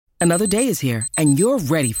Another day is here, and you're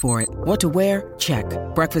ready for it. What to wear? Check.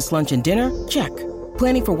 Breakfast, lunch, and dinner? Check.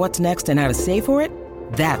 Planning for what's next and how to save for it?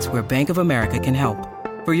 That's where Bank of America can help.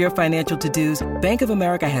 For your financial to-dos, Bank of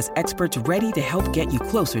America has experts ready to help get you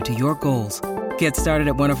closer to your goals. Get started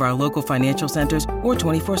at one of our local financial centers or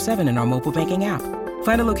 24/7 in our mobile banking app.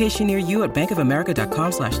 Find a location near you at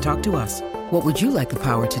bankofamerica.com/talktous. What would you like the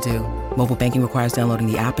power to do? Mobile banking requires downloading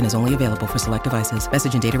the app and is only available for select devices.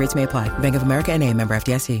 Message and data rates may apply. Bank of America N.A., member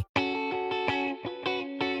FDIC.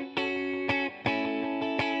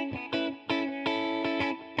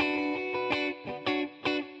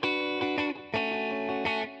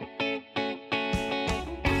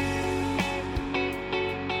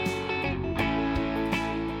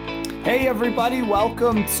 Hey everybody,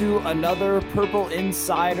 welcome to another Purple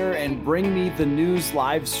Insider and Bring Me the News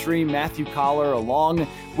live stream. Matthew Collar along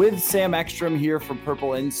with Sam Ekstrom here from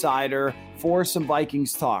Purple Insider for some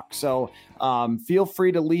Vikings talk. So feel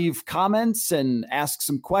free to leave comments and ask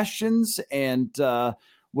some questions, and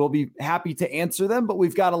we'll be happy to answer them. But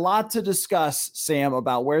we've got a lot to discuss, Sam,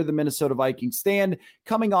 about where the Minnesota Vikings stand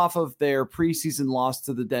coming off of their preseason loss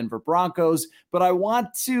to the Denver Broncos. But I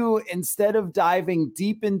want to, instead of diving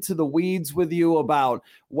deep into the weeds with you about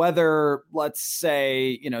whether, let's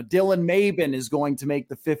say, Dylan Mabin is going to make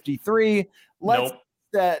the 53,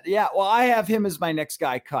 I have him as my next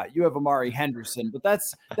guy cut. You have Amari Henderson, but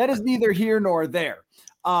that is neither here nor there.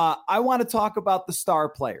 I want to talk about the star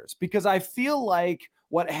players, because I feel like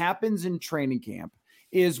what happens in training camp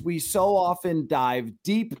is we so often dive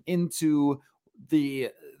deep into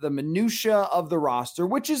the minutia of the roster,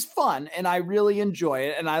 which is fun, and I really enjoy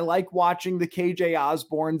it. And I like watching the KJ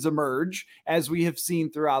Osborns emerge, as we have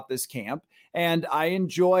seen throughout this camp. And I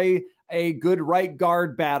enjoy a good right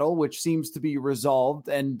guard battle, which seems to be resolved.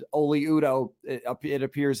 And Oli Udoh, it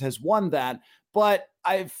appears, has won that. But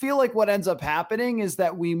I feel like what ends up happening is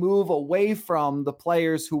that we move away from the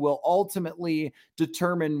players who will ultimately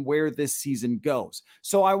determine where this season goes.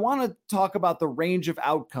 So I want to talk about the range of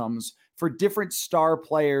outcomes for different star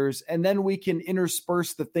players, and then we can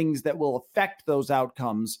intersperse the things that will affect those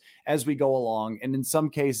outcomes as we go along. And in some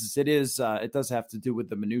cases, it does have to do with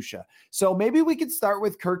the minutia. So maybe we could start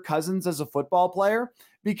with Kirk Cousins as a football player,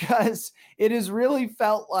 because it has really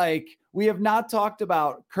felt like we have not talked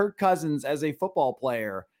about Kirk Cousins as a football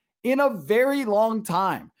player in a very long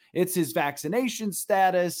time. It's his vaccination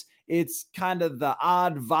status. It's kind of the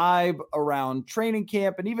odd vibe around training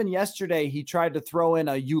camp. And even yesterday, he tried to throw in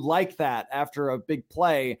a "you like that" after a big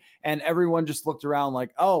play. And everyone just looked around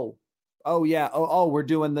like, oh yeah. Oh, we're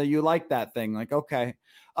doing the "you like that" thing. Like, okay.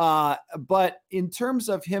 But in terms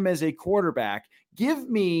of him as a quarterback, give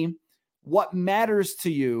me what matters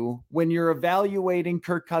to you when you're evaluating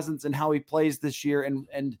Kirk Cousins and how he plays this year.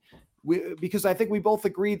 Because I think we both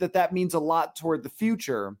agree that means a lot toward the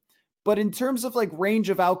future. But in terms of like range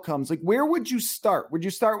of outcomes, like where would you start? Would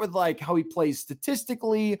you start with like how he plays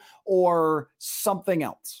statistically or something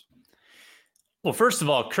else? Well, first of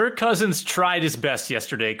all, Kirk Cousins tried his best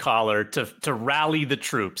yesterday, Collar, to rally the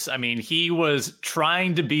troops. I mean, he was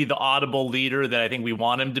trying to be the audible leader that I think we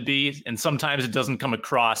want him to be. And sometimes it doesn't come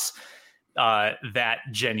across that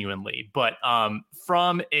genuinely. But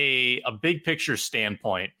from a big picture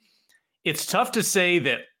standpoint, it's tough to say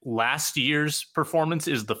that last year's performance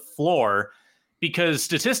is the floor, because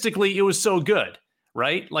statistically it was so good,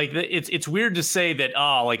 right? Like it's weird to say that,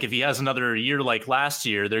 like if he has another year like last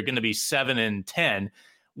year, they're going to be 7-10,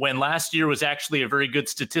 when last year was actually a very good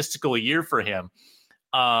statistical year for him.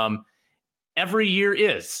 Every year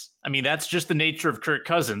is. I mean, that's just the nature of Kirk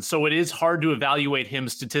Cousins. So it is hard to evaluate him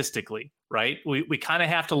statistically, right? We kind of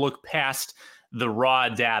have to look past the raw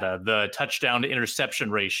data, the touchdown to interception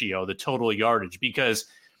ratio, the total yardage, because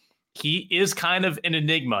he is kind of an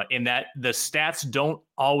enigma in that the stats don't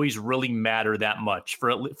always really matter that much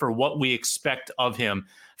for what we expect of him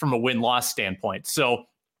from a win-loss standpoint. So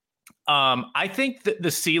I think that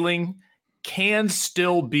the ceiling can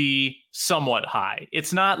still be somewhat high.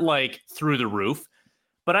 It's not like through the roof,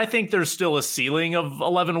 but I think there's still a ceiling of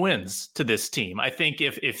 11 wins to this team. I think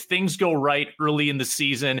if things go right early in the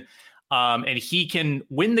season, and he can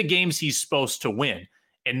win the games he's supposed to win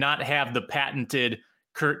and not have the patented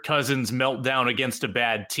Kirk Cousins meltdown against a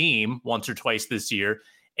bad team once or twice this year,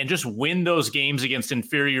 and just win those games against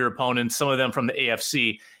inferior opponents, some of them from the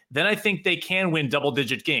AFC, then I think they can win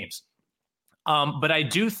double-digit games. But I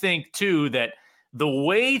do think, too, that the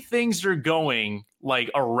way things are going,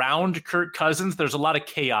 like around Kirk Cousins, there's a lot of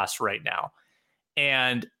chaos right now.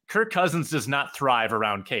 And Kirk Cousins does not thrive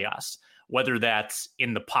around chaos, whether that's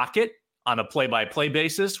in the pocket on a play-by-play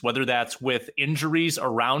basis, whether that's with injuries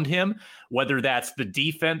around him, whether that's the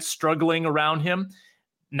defense struggling around him.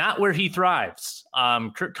 not where he thrives.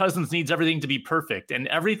 Kirk Cousins needs everything to be perfect, and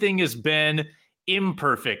everything has been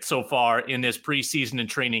imperfect so far in this preseason and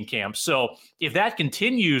training camp. So if that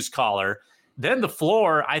continues, Caller, then the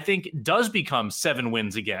floor, I think, does become 7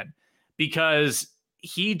 wins again, because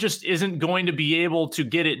he just isn't going to be able to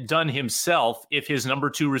get it done himself if his number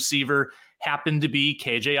 2 receiver happened to be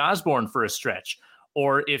KJ Osborne for a stretch,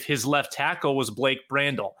 or if his left tackle was Blake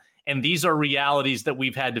Brandel. And these are realities that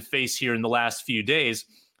we've had to face here in the last few days.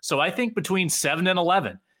 So I think between 7 and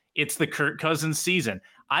 11, it's the Kirk Cousins season.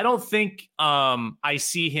 I don't think I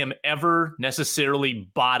see him ever necessarily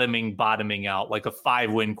bottoming out like a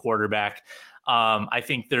 5-win quarterback. I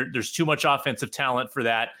think there's too much offensive talent for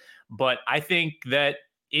that. But I think that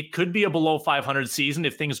it could be a below 500 season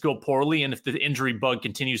if things go poorly and if the injury bug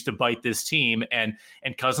continues to bite this team. And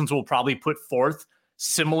Cousins will probably put forth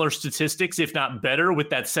similar statistics, if not better, with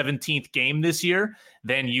that 17th game this year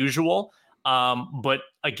than usual. But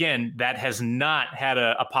again, that has not had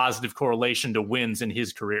a positive correlation to wins in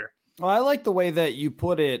his career. Well, I like the way that you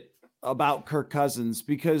put it about Kirk Cousins,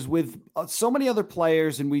 because with so many other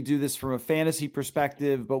players, and we do this from a fantasy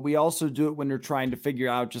perspective, but we also do it when we're trying to figure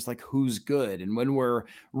out just like who's good, and when we're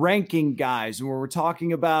ranking guys, and when we're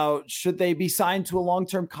talking about should they be signed to a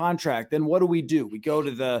long-term contract, then what do? We go to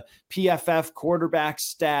the PFF quarterback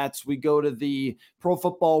stats, we go to the Pro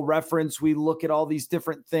Football Reference, we look at all these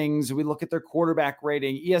different things, we look at their quarterback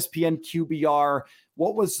rating, ESPN QBR,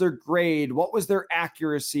 what was their grade, what was their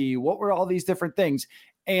accuracy, what were all these different things.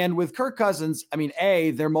 And with Kirk Cousins, I mean,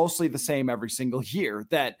 they're mostly the same every single year,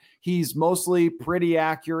 that he's mostly pretty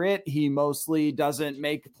accurate. He mostly doesn't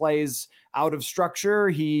make plays out of structure.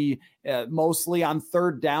 He mostly on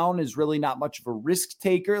third down is really not much of a risk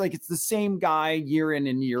taker. Like, it's the same guy year in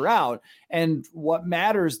and year out. And what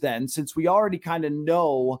matters then, since we already kind of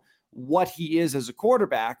know what he is as a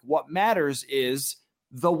quarterback, what matters is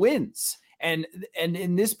the wins. And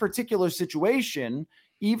in this particular situation,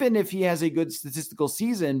 even if he has a good statistical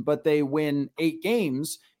season, but they win 8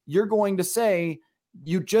 games, you're going to say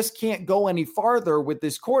you just can't go any farther with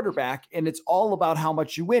this quarterback, and it's all about how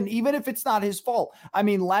much you win, even if it's not his fault. I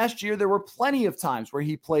mean, last year there were plenty of times where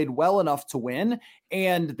he played well enough to win,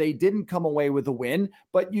 and they didn't come away with a win,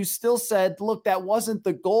 but you still said, look, that wasn't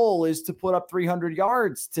the goal, is to put up 300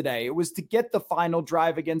 yards today. It was to get the final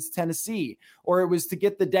drive against Tennessee, or it was to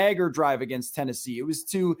get the dagger drive against Tennessee. It was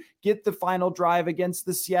to get the final drive against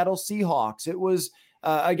the Seattle Seahawks. It was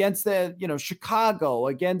against the, Chicago,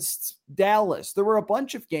 against Dallas. There were a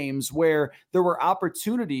bunch of games where there were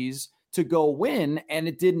opportunities to go win, and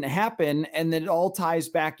it didn't happen. And then it all ties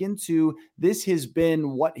back into this has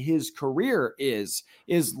been what his career is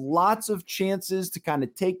lots of chances to kind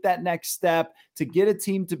of take that next step, to get a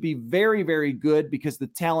team to be very, very good because the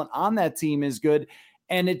talent on that team is good.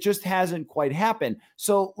 And it just hasn't quite happened.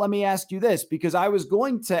 So let me ask you this, because I was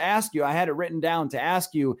going to ask you, I had it written down to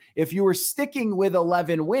ask you if you were sticking with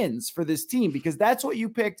 11 wins for this team, because that's what you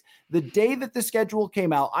picked the day that the schedule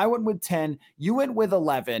came out. I went with 10, you went with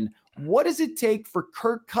 11. What does it take for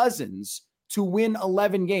Kirk Cousins to win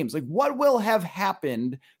 11 games? Like, what will have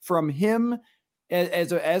happened from him as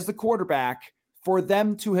the quarterback for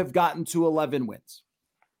them to have gotten to 11 wins?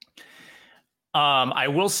 I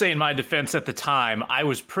will say, in my defense at the time, I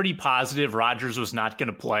was pretty positive Rodgers was not going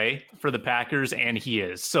to play for the Packers, and he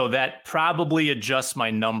is. So that probably adjusts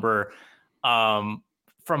my number from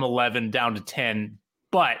 11 down to 10.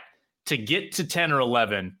 But to get to 10 or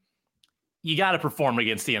 11, you got to perform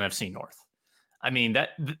against the NFC North. I mean,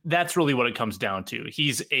 that's really what it comes down to.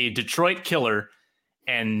 He's a Detroit killer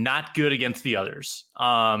and not good against the others.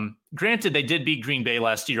 Granted, they did beat Green Bay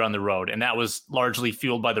last year on the road, and that was largely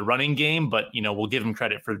fueled by the running game, but, we'll give them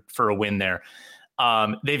credit for a win there.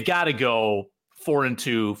 They've got to go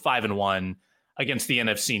 4-2, 5-1 against the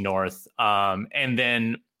NFC North. And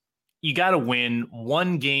then you got to win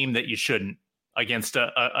one game that you shouldn't against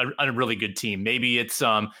a really good team. Maybe it's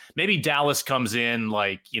maybe Dallas comes in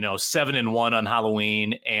 7-1 on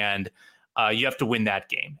Halloween, and you have to win that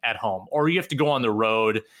game at home, or you have to go on the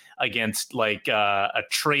road against a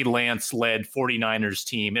Trey Lance led 49ers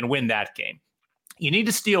team and win that game. You need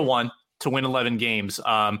to steal one to win 11 games.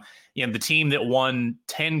 The team that won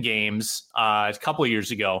 10 games a couple of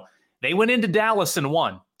years ago, they went into Dallas and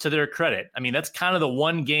won, to their credit. I mean, that's kind of the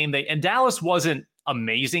one game and Dallas wasn't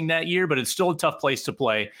amazing that year, but it's still a tough place to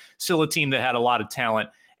play. Still a team that had a lot of talent,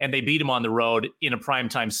 and they beat them on the road in a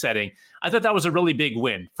primetime setting. I thought that was a really big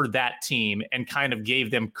win for that team and kind of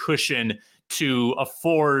gave them cushion to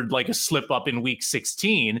afford a slip up in week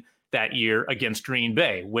 16 that year against Green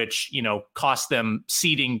Bay, which, cost them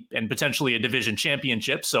seeding and potentially a division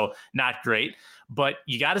championship. So not great, but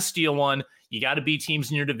you got to steal one. You got to beat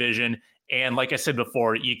teams in your division. And like I said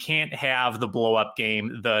before, you can't have the blow up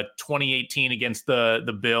game, the 2018 against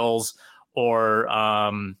the Bills or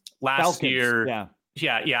last Falcons, year.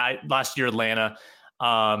 Last year, Atlanta.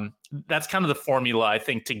 That's kind of the formula, I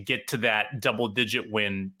think, to get to that double-digit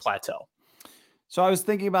win plateau. So I was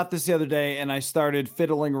thinking about this the other day, and I started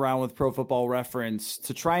fiddling around with Pro Football Reference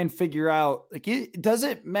to try and figure out, like, does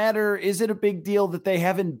it matter? Is it a big deal that they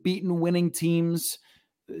haven't beaten winning teams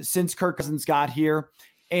since Kirk Cousins got here?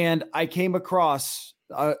 And I came across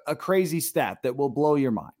a crazy stat that will blow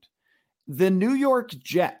your mind. The New York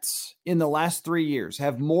Jets in the last 3 years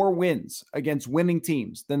have more wins against winning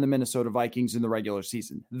teams than the Minnesota Vikings in the regular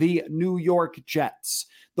season. The New York Jets,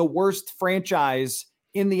 the worst franchise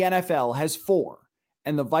in the NFL, has 4,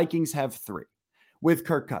 and the Vikings have 3 with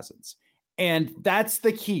Kirk Cousins. And that's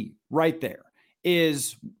the key right there.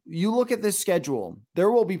 Is you look at this schedule,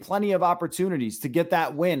 there will be plenty of opportunities to get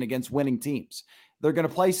that win against winning teams. They're going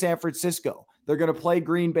to play San Francisco. They're going to play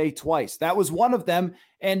Green Bay twice. That was one of them.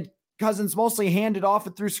 And Cousins mostly handed off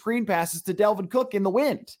it through screen passes to Delvin Cook in the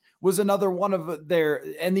wind was another one of their,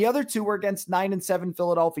 and the other 2 were against 9-7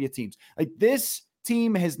 Philadelphia teams. Like, this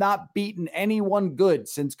team has not beaten anyone good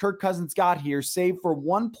since Kirk Cousins got here, save for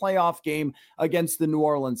one playoff game against the New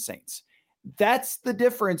Orleans Saints. That's the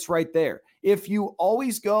difference right there. If you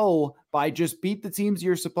always go by just beat the teams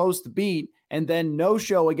you're supposed to beat and then no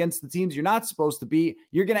show against the teams you're not supposed to beat,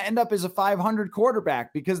 you're going to end up as a 500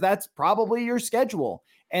 quarterback because that's probably your schedule.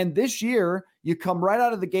 And this year, you come right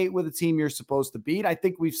out of the gate with a team you're supposed to beat. I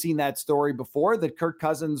think we've seen that story before, that Kirk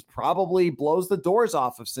Cousins probably blows the doors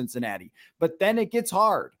off of Cincinnati, but then it gets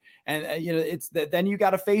hard. And then you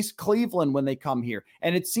got to face Cleveland when they come here.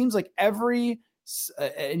 And it seems like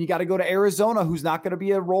and you got to go to Arizona, who's not going to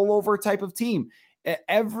be a rollover type of team.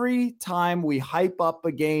 Every time we hype up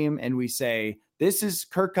a game and we say, this is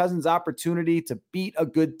Kirk Cousins' opportunity to beat a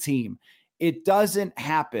good team, it doesn't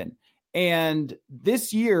happen. And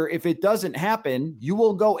this year, if it doesn't happen, you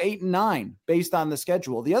will go 8-9 based on the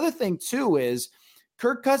schedule. The other thing too is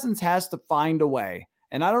Kirk Cousins has to find a way.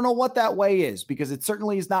 And I don't know what that way is, because it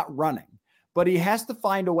certainly is not running, but he has to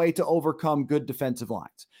find a way to overcome good defensive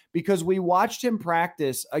lines, because we watched him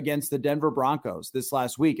practice against the Denver Broncos this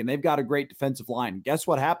last week, and they've got a great defensive line. Guess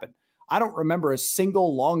what happened? I don't remember a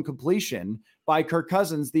single long completion by Kirk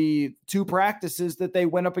Cousins the 2 practices that they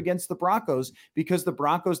went up against the Broncos, because the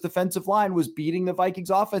Broncos defensive line was beating the Vikings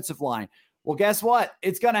offensive line. Well, guess what?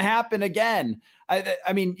 It's going to happen again.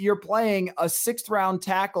 I mean, you're playing a 6th round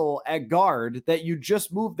tackle at guard that you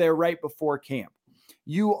just moved there right before camp.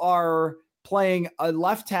 You are playing a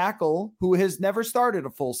left tackle who has never started a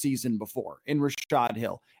full season before in Rashad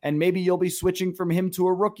Hill. And maybe you'll be switching from him to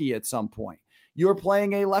a rookie at some point. You're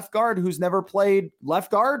playing a left guard who's never played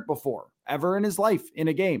left guard before ever in his life in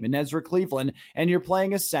a game, in Ezra Cleveland. And you're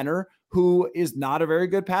playing a center who is not a very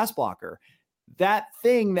good pass blocker. That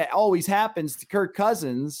thing that always happens to Kirk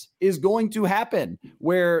Cousins is going to happen,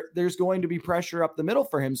 where there's going to be pressure up the middle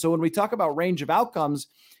for him. So when we talk about range of outcomes,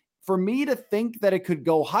 for me to think that it could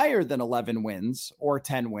go higher than 11 wins or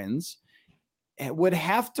 10 wins, it would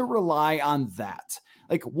have to rely on that.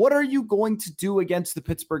 Like, what are you going to do against the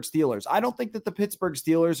Pittsburgh Steelers? I don't think that the Pittsburgh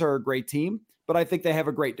Steelers are a great team, but I think they have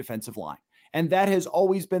a great defensive line. And that has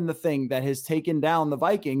always been the thing that has taken down the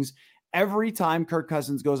Vikings every time Kirk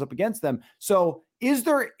Cousins goes up against them. So is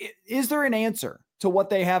there an answer to what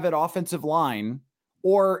they have at offensive line,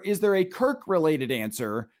 or is there a Kirk-related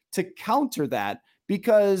answer to counter that?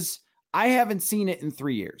 Because I haven't seen it in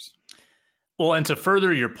 3 years. Well, and to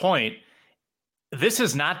further your point, this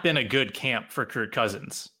has not been a good camp for Kirk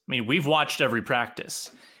Cousins. I mean, we've watched every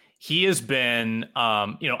practice. He has been,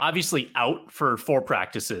 obviously out for 4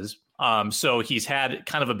 practices. So he's had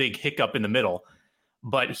kind of a big hiccup in the middle,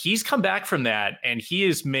 but he's come back from that and he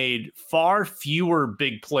has made far fewer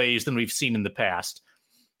big plays than we've seen in the past.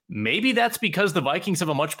 Maybe that's because the Vikings have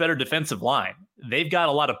a much better defensive line. They've got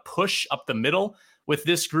a lot of push up the middle with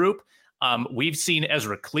this group. We've seen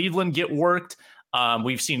Ezra Cleveland get worked.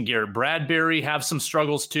 We've seen Garrett Bradbury have some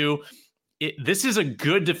struggles too. This is a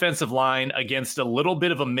good defensive line against a little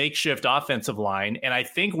bit of a makeshift offensive line. And I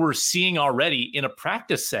think we're seeing already in a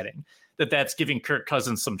practice setting that that's giving Kirk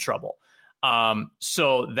Cousins some trouble.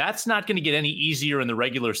 So that's not going to get any easier in the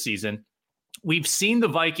regular season. We've seen the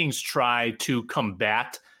Vikings try to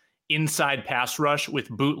combat inside pass rush with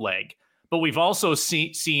bootleg, but we've also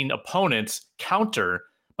seen opponents counter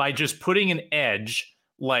by just putting an edge,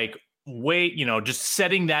 like just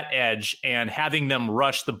setting that edge and having them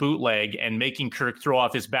rush the bootleg and making Kirk throw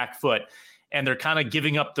off his back foot. And they're kind of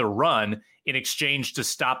giving up the run. in exchange to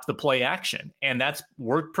stop the play action. And that's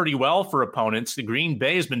worked pretty well for opponents. The Green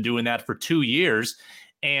Bay has been doing that for 2 years,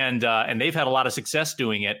 and they've had a lot of success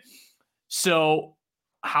doing it. So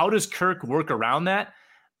how does Kirk work around that?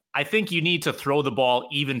 I think you need to throw the ball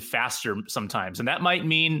even faster sometimes. And that might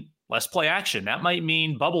mean less play action. That might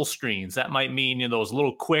mean bubble screens. That might mean, those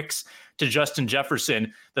little quicks to Justin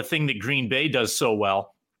Jefferson, the thing that Green Bay does so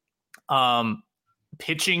well.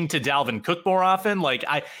 Pitching to Dalvin Cook more often.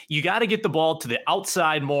 You got to get the ball to the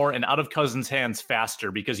outside more and out of Cousins' hands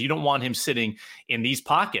faster, because you don't want him sitting in these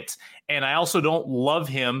pockets. And I also don't love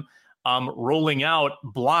him rolling out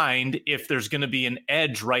blind if there's going to be an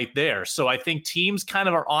edge right there. So I think teams kind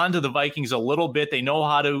of are onto the Vikings a little bit. They know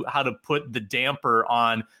how to put the damper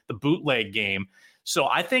on the bootleg game. So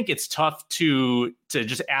I think it's tough to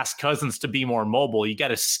just ask Cousins to be more mobile. You got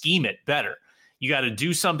to scheme it better. You got to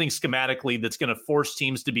do something schematically that's going to force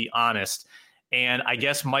teams to be honest. And I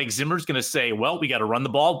guess Mike Zimmer's going to say, well, we got to run the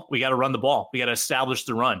ball. We got to establish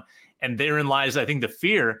the run. And therein lies, I think, the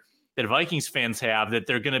fear that Vikings fans have, that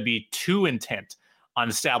they're going to be too intent on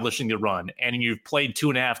establishing the run. And you've played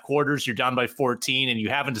 2.5 quarters, you're down by 14, and you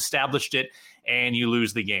haven't established it, and you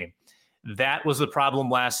lose the game. That was the problem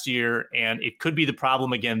last year, and it could be the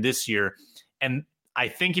problem again this year. And I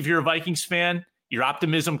think if you're a Vikings fan, your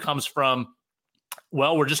optimism comes from,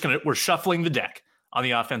 well, we're shuffling the deck on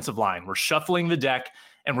the offensive line. We're shuffling the deck,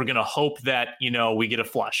 and we're going to hope that, we get a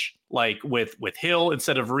flush, like with Hill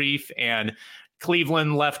instead of Reef, and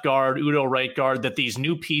Cleveland left guard, Udo right guard, that these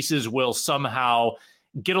new pieces will somehow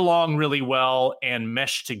get along really well and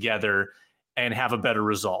mesh together and have a better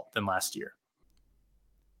result than last year.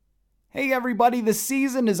 Hey everybody, the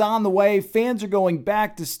season is on the way. Fans are going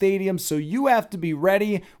back to stadiums, so you have to be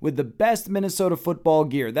ready with the best Minnesota football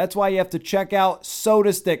gear. That's why you have to check out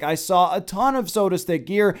SotaStick. I saw a ton of SotaStick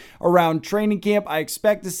gear around training camp. I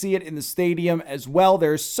expect to see it in the stadium as well.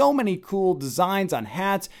 There's so many cool designs on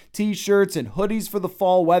hats, t-shirts, and hoodies for the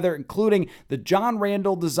fall weather, including the John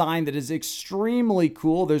Randall design that is extremely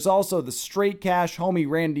cool. There's also the Straight Cash homie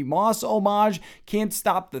Randy Moss homage, Can't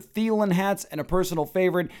Stop the Thielen hats, and a personal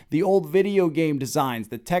favorite, the old video game designs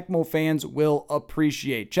that Tecmo fans will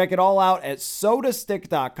appreciate. Check it all out at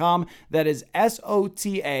sotastick.com. That is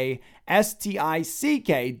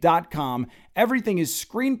SOTASTICK.com. Everything is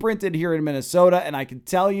screen printed here in Minnesota, and I can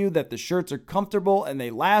tell you that the shirts are comfortable and they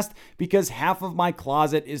last, because half of my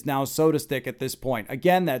closet is now SotaStick at this point.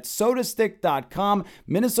 Again, that's sotastick.com,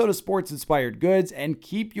 Minnesota sports inspired goods, and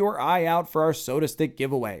keep your eye out for our SotaStick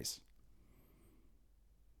giveaways.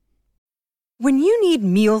 When you need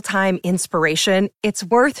mealtime inspiration, it's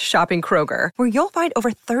worth shopping Kroger, where you'll find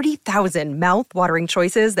over 30,000 mouth-watering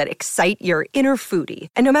choices that excite your inner foodie.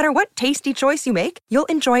 And no matter what tasty choice you make, you'll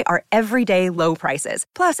enjoy our everyday low prices,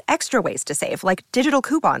 plus extra ways to save, like digital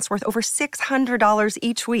coupons worth over $600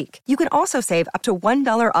 each week. You can also save up to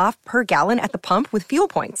 $1 off per gallon at the pump with fuel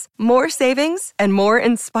points. More savings and more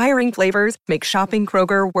inspiring flavors make shopping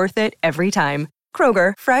Kroger worth it every time.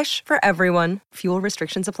 Kroger, fresh for everyone. Fuel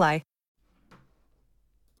restrictions apply.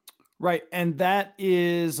 Right, and that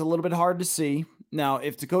is a little bit hard to see. Now,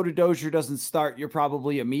 if Dakota Dozier doesn't start, you're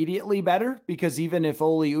probably immediately better, because even if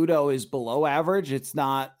Oli Udo is below average, it's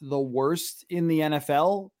not the worst in the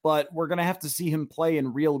NFL, but we're going to have to see him play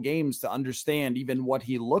in real games to understand even what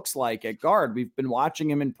he looks like at guard. We've been watching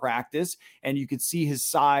him in practice, and you could see his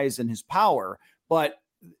size and his power, but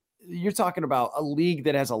you're talking about a league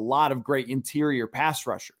that has a lot of great interior pass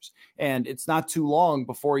rushers, and it's not too long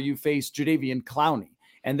before you face Jadeveon Clowney.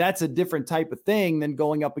 And that's a different type of thing than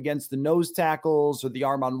going up against the nose tackles or the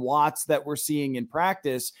Armon Watts that we're seeing in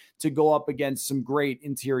practice, to go up against some great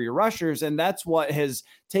interior rushers. And that's what has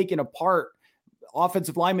taken apart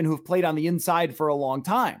offensive linemen who have played on the inside for a long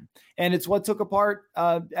time. And it's what took apart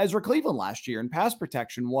Ezra Cleveland last year in pass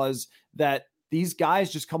protection, was that these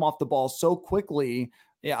guys just come off the ball so quickly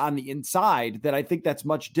on the inside, that I think that's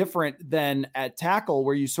much different than at tackle,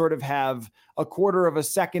 where you sort of have a quarter of a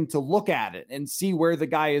second to look at it and see where the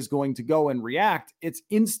guy is going to go and react. It's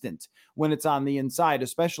instant when it's on the inside,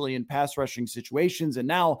 especially in pass rushing situations. And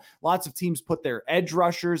now lots of teams put their edge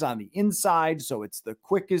rushers on the inside, so it's the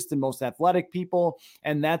quickest and most athletic people.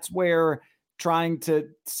 And that's where trying to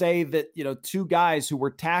say that, two guys who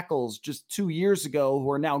were tackles just 2 years ago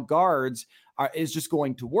who are now guards is just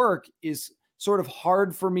going to work is sort of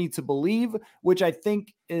hard for me to believe, which I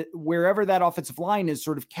think wherever that offensive line is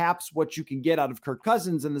sort of caps what you can get out of Kirk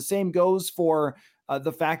Cousins. And the same goes for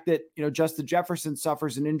the fact that, Justin Jefferson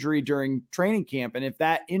suffers an injury during training camp. And if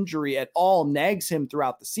that injury at all nags him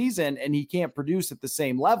throughout the season and he can't produce at the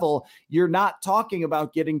same level, you're not talking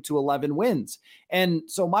about getting to 11 wins. And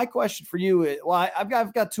so my question for you, well,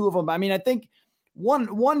 I've got two of them. I mean, I think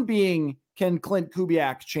one being, can Klint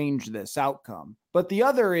Kubiak change this outcome? But the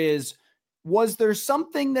other is, was there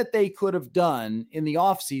something that they could have done in the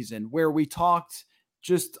offseason where we talked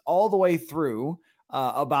just all the way through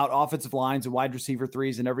about offensive lines and wide receiver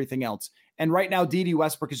threes and everything else? And right now, Dede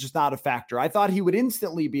Westbrook is just not a factor. I thought he would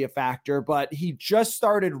instantly be a factor, but he just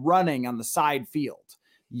started running on the side field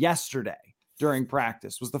yesterday during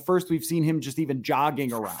practice. Was the first we've seen him just even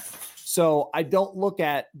jogging around. So I don't look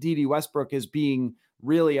at Dede Westbrook as being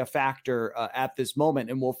really a factor at this moment,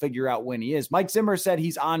 and we'll figure out when he is. Mike Zimmer said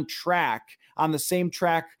he's on the same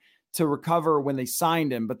track to recover when they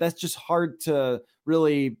signed him, but that's just hard to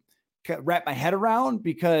really wrap my head around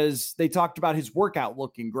because they talked about his workout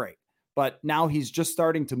looking great, but now he's just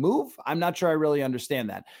starting to move. I'm not sure I really understand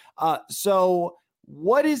that. So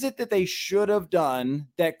what is it that they should have done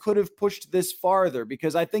that could have pushed this farther?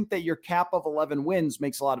 Because I think that your cap of 11 wins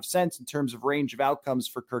makes a lot of sense in terms of range of outcomes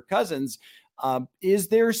for Kirk Cousins. Is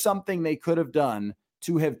there something they could have done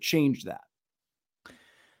to have changed that?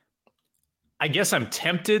 I guess I'm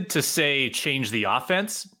tempted to say change the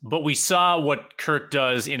offense, but we saw what Kirk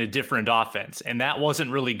does in a different offense, and that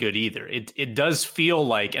wasn't really good either. It does feel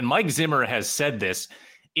like, and Mike Zimmer has said this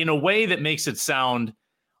in a way that makes it sound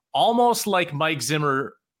almost like Mike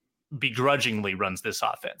Zimmer begrudgingly runs this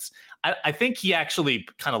offense. I think he actually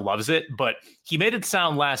kind of loves it, but he made it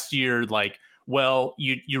sound last year like, well,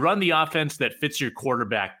 you run the offense that fits your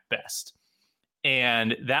quarterback best.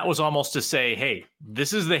 And that was almost to say, hey,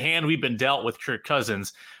 this is the hand we've been dealt with Kirk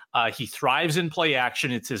Cousins. He thrives in play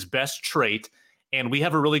action. It's his best trait. And we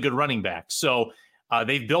have a really good running back. So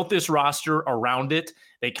they've built this roster around it.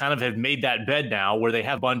 They kind of have made that bed now where they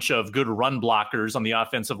have a bunch of good run blockers on the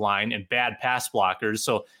offensive line and bad pass blockers.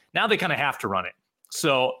 So now they kind of have to run it.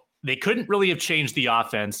 So they couldn't really have changed the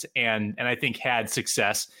offense and I think had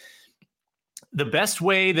success. The best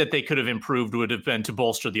way that they could have improved would have been to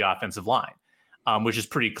bolster the offensive line, which is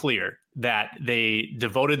pretty clear that they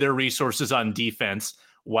devoted their resources on defense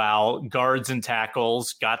while guards and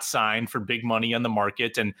tackles got signed for big money on the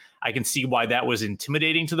market. And I can see why that was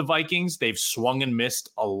intimidating to the Vikings. They've swung and missed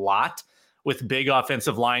a lot with big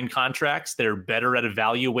offensive line contracts. They're better at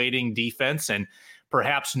evaluating defense and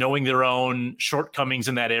perhaps knowing their own shortcomings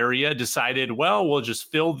in that area decided, well, we'll just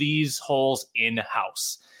fill these holes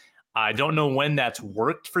in-house. I don't know when that's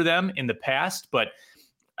worked for them in the past, but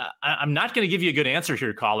I'm not going to give you a good answer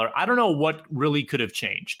here, caller. I don't know what really could have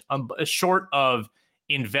changed. Short of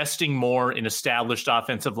investing more in established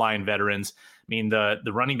offensive line veterans. I mean, the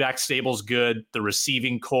running back stable's good. The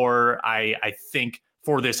receiving core, I think,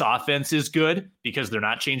 for this offense is good because they're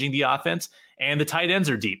not changing the offense. And the tight ends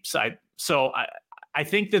are deep. So I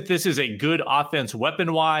think that this is a good offense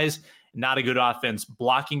weapon-wise, not a good offense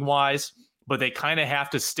blocking-wise. But they kind of have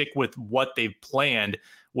to stick with what they've planned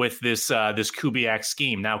with this Kubiak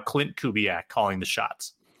scheme. Now, Klint Kubiak calling the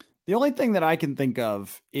shots. The only thing that I can think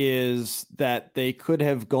of is that they could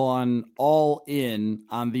have gone all in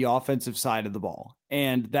on the offensive side of the ball.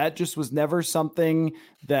 And that just was never something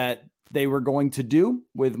that they were going to do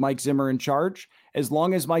with Mike Zimmer in charge. As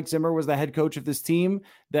long as Mike Zimmer was the head coach of this team,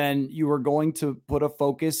 then you were going to put a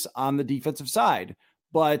focus on the defensive side.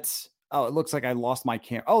 But oh, it looks like I lost my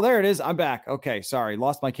camera. Oh, there it is. I'm back. Okay. Sorry.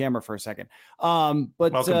 Lost my camera for a second.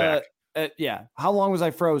 But welcome back. Yeah. How long was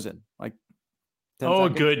I frozen? Like 10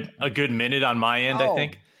 seconds? a good minute on my end, I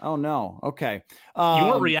think. Oh no. Okay. You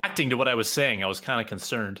weren't reacting to what I was saying. I was kind of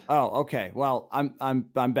concerned. Oh, okay. Well,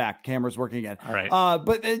 I'm back. Camera's working again. All right.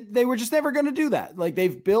 But they were just never going to do that. Like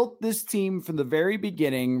they've built this team from the very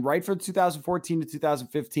beginning, right from 2014 to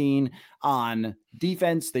 2015 on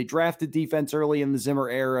defense. They drafted defense early in the Zimmer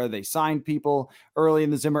era. They signed people early in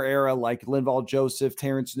the Zimmer era, like Linval Joseph,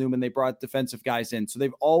 Terrence Newman. They brought defensive guys in. So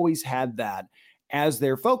they've always had that as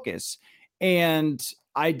their focus. And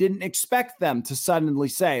I didn't expect them to suddenly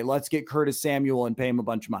say, let's get Curtis Samuel and pay him a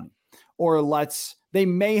bunch of money. Or they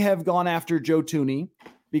may have gone after Joe Thuney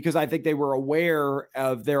because I think they were aware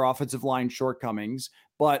of their offensive line shortcomings.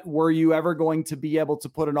 But were you ever going to be able to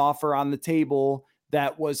put an offer on the table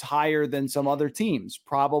that was higher than some other teams?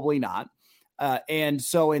 Probably not. And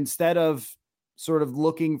so instead of sort of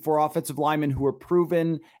looking for offensive linemen who are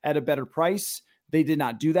proven at a better price, They did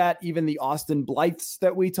not do that. Even the Austin Blythes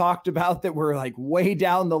that we talked about that were like way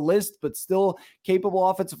down the list, but still capable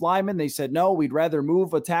offensive linemen, they said, no, we'd rather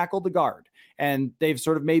move a tackle to guard. And they've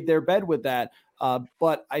sort of made their bed with that.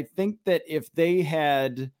 But I think that if they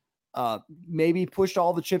had maybe pushed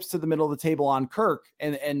all the chips to the middle of the table on Kirk,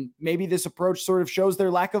 and maybe this approach sort of shows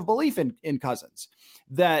their lack of belief in Cousins,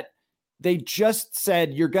 that they just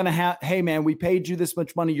said, you're going to have, hey man, we paid you this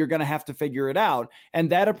much money. You're going to have to figure it out.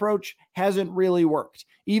 And that approach hasn't really worked.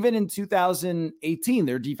 Even in 2018,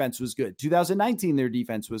 their defense was good. 2019, their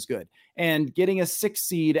defense was good. And getting a 6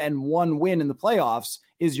 seed and 1 win in the playoffs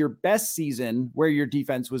is your best season where your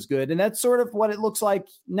defense was good. And that's sort of what it looks like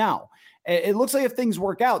now. It looks like if things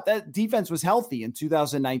work out, that defense was healthy in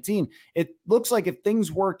 2019. It looks like if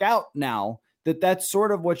things work out now, that's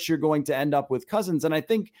sort of what you're going to end up with Cousins. And I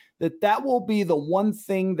think that will be the one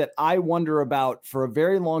thing that I wonder about for a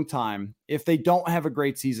very long time if they don't have a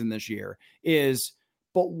great season this year is,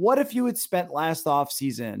 but what if you had spent last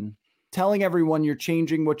offseason telling everyone you're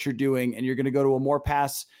changing what you're doing and you're going to go to a more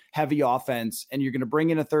pass heavy offense and you're going to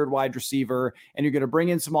bring in a third wide receiver and you're going to bring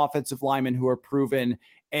in some offensive linemen who are proven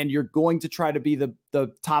and you're going to try to be the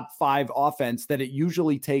top 5 offense that it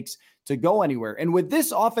usually takes to go anywhere. And with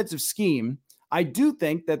this offensive scheme, I do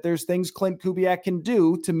think that there's things Clint Kubiak can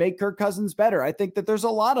do to make Kirk Cousins better. I think that there's a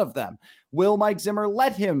lot of them. Will Mike Zimmer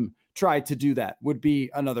let him try to do that would be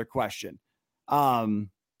another question.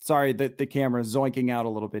 Sorry that the camera is zoinking out a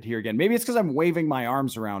little bit here again. Maybe it's because I'm waving my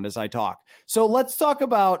arms around as I talk. So let's talk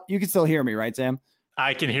about, you can still hear me, right, Sam?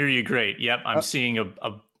 I can hear you great. Yep. I'm seeing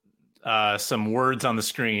some words on the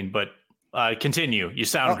screen, but continue. You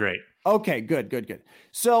sound great. Okay, good.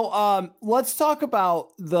 So let's talk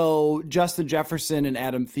about, though, Justin Jefferson and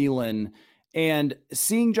Adam Thielen, and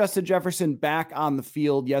seeing Justin Jefferson back on the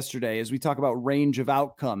field yesterday as we talk about range of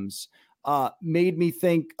outcomes made me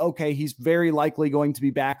think, okay, he's very likely going to be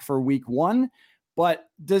back for week 1, but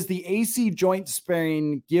does the AC joint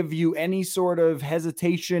sprain give you any sort of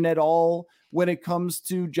hesitation at all when it comes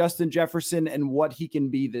to Justin Jefferson and what he can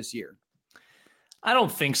be this year? I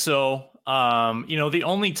don't think so. The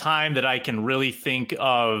only time that I can really think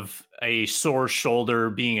of a sore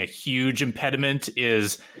shoulder being a huge impediment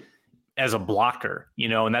is as a blocker,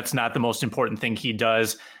 and that's not the most important thing he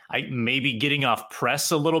does. Maybe getting off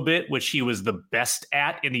press a little bit, which he was the best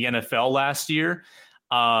at in the NFL last year.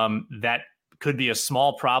 That could be a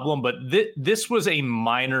small problem, but this was a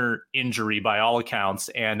minor injury by all accounts.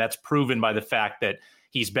 And that's proven by the fact that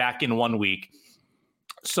he's back in 1 week.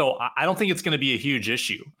 So I don't think it's going to be a huge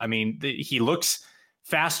issue. I mean, he looks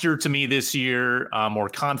faster to me this year, more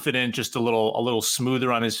confident, just a little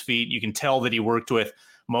smoother on his feet. You can tell that he worked with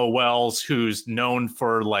Mo Wells, who's known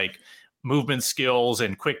for like movement skills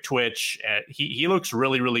and quick twitch. He looks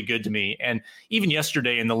really, really good to me. And even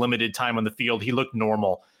yesterday in the limited time on the field, he looked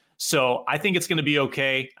normal. So I think it's going to be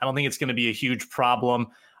okay. I don't think it's going to be a huge problem.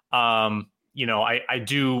 I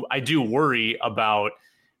do worry about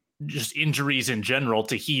just injuries in general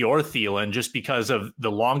to he or Thielen, just because of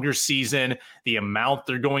the longer season, the amount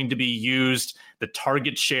they're going to be used, the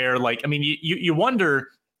target share. You wonder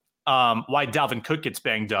why Dalvin Cook gets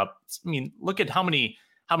banged up. I mean, look at how many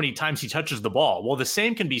times he touches the ball. Well, the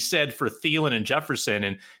same can be said for Thielen and Jefferson,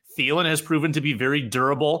 and Thielen has proven to be very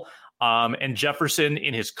durable. And Jefferson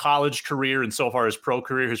in his college career and so far his pro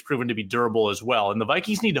career has proven to be durable as well. And the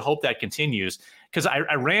Vikings need to hope that continues, because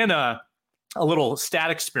I ran a little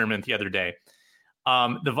stat experiment the other day.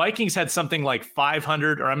 The Vikings had something like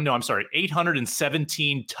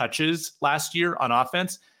 817 touches last year on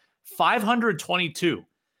offense. 522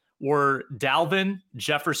 were Dalvin,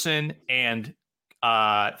 Jefferson, and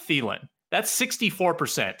Thielen. That's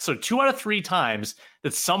 64%. So 2 out of 3 times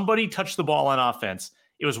that somebody touched the ball on offense,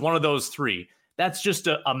 it was one of those 3. That's just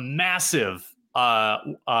a massive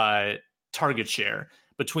target share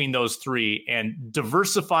between those 3, and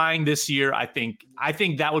diversifying this year. I think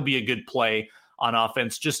that would be a good play on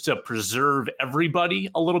offense, just to preserve everybody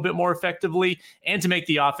a little bit more effectively and to make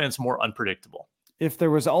the offense more unpredictable. If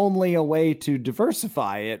there was only a way to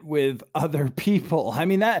diversify it with other people. I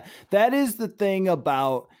mean, that is the thing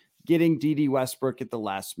about getting D.D. Westbrook at the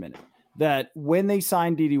last minute. That when they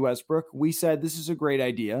signed D.D. Westbrook, we said, this is a great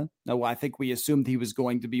idea. Now, I think we assumed he was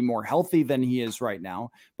going to be more healthy than he is right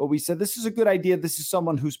now, but we said, this is a good idea. This is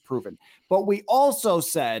someone who's proven. But we also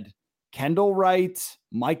said, Kendall Wright,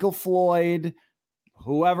 Michael Floyd,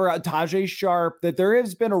 whoever, Tajay Sharp, that there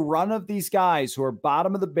has been a run of these guys who are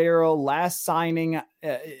bottom of the barrel, last signing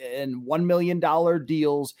and $1 million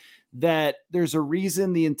deals, that there's a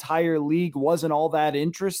reason the entire league wasn't all that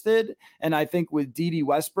interested. And I think with Dede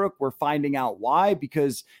Westbrook, we're finding out why,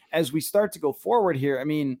 because as we start to go forward here, I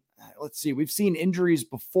mean, let's see, we've seen injuries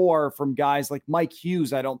before from guys like Mike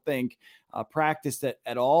Hughes. I don't think practiced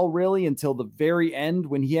at all really until the very end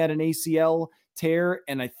when he had an ACL tear.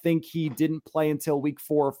 And I think he didn't play until week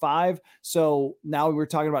 4 or 5. So now we're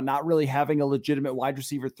talking about not really having a legitimate wide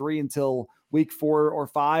receiver 3 until week 4 or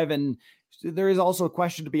 5. And there is also a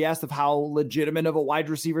question to be asked of how legitimate of a wide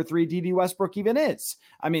receiver 3 Dede Westbrook even is.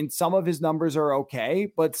 I mean, some of his numbers are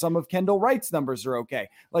okay, but some of Kendall Wright's numbers are okay.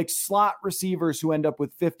 Like slot receivers who end up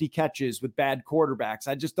with 50 catches with bad quarterbacks.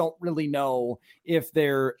 I just don't really know if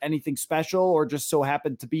they're anything special or just so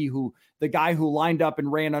happened to be the guy who lined up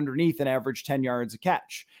and ran underneath and averaged 10 yards a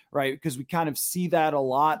catch, right? Because we kind of see that a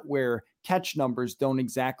lot where catch numbers don't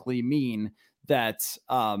exactly mean that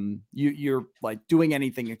you're like doing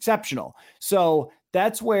anything exceptional. So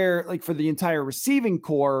that's where, like, for the entire receiving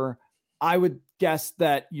core, I would guess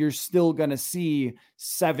that you're still going to see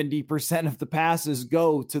 70% of the passes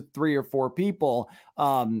go to 3 or 4 people.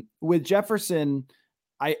 With Jefferson,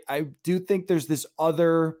 I do think there's this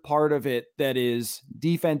other part of it that is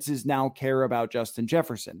defenses now care about Justin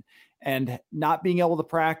Jefferson, and not being able to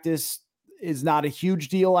practice is not a huge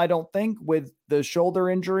deal, I don't think, with the shoulder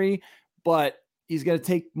injury, but he's going to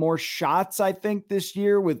take more shots, I think, this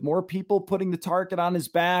year with more people putting the target on his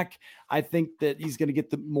back. I think that he's going to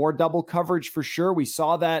get the more double coverage for sure. We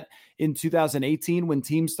saw that in 2018 when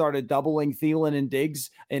teams started doubling Thielen and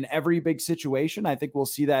Diggs in every big situation. I think we'll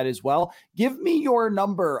see that as well. Give me your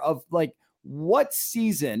number of like what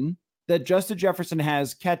season that Justin Jefferson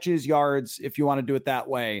has catches, yards, if you want to do it that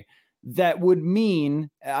way, that would mean,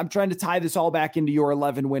 I'm trying to tie this all back into your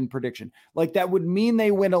 11 win prediction. Like that would mean they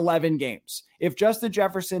win 11 games. If Justin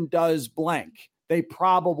Jefferson does blank, they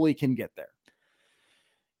probably can get there.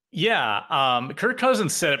 Yeah. Kirk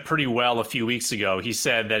Cousins said it pretty well a few weeks ago. He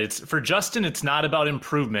said that for Justin, it's not about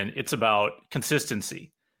improvement. It's about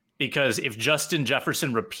consistency, because if Justin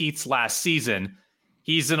Jefferson repeats last season,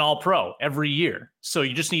 he's an all-pro every year. So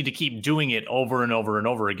you just need to keep doing it over and over and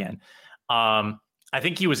over again. I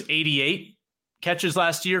think he was 88 catches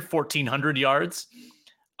last year, 1,400 yards.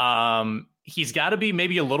 He's got to be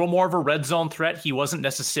maybe a little more of a red zone threat. He wasn't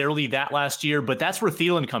necessarily that last year, but that's where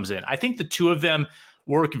Thielen comes in. I think the two of them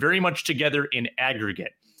work very much together in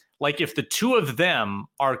aggregate. Like if the two of them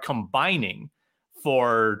are combining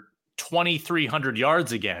for 2,300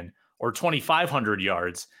 yards again, or 2,500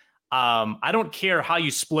 yards, I don't care how you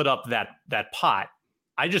split up that pot.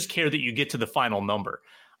 I just care that you get to the final number.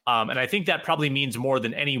 And I think that probably means more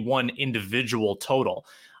than any one individual total.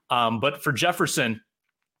 But for Jefferson,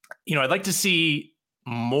 I'd like to see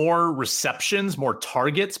more receptions, more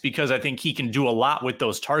targets, because I think he can do a lot with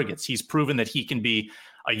those targets. He's proven that he can be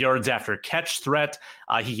a yards after catch threat.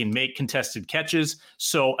 He can make contested catches.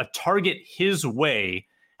 So a target his way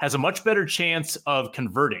has a much better chance of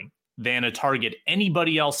converting than a target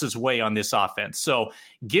anybody else's way on this offense. So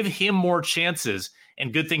give him more chances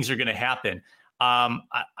and good things are going to happen. I'm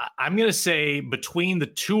going to say between the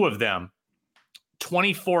two of them,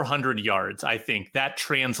 2,400 yards. I think that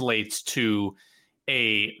translates to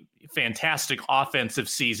a fantastic offensive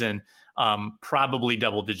season, probably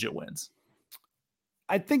double-digit wins.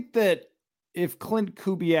 I think that if Clint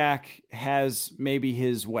Kubiak has maybe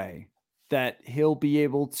his way, that he'll be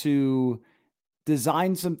able to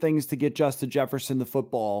design some things to get Justin Jefferson the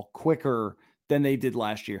football quicker than they did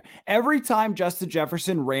last year. Every time Justin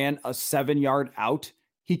Jefferson ran a 7-yard out,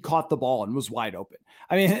 he caught the ball and was wide open.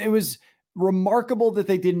 I mean, it was remarkable that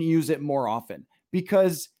they didn't use it more often,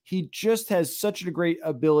 because he just has such a great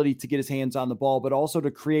ability to get his hands on the ball, but also to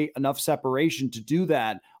create enough separation to do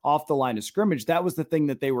that off the line of scrimmage. That was the thing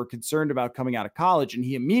that they were concerned about coming out of college, and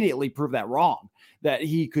he immediately proved that wrong, that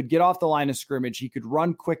he could get off the line of scrimmage, he could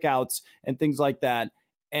run quick outs and things like that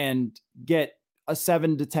and get a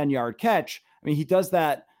 7 to 10 yard catch. I mean, he does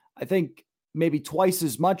that, I think, maybe twice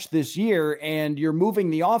as much this year, and you're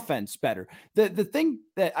moving the offense better. The thing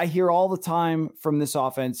that I hear all the time from this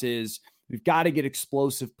offense is we've got to get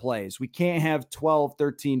explosive plays. We can't have 12,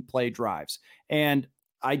 13 play drives. And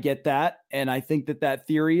I get that. And I think that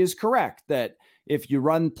theory is correct, that if you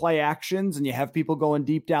run play actions and you have people going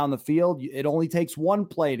deep down the field, it only takes one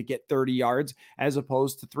play to get 30 yards as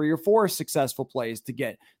opposed to 3 or 4 successful plays to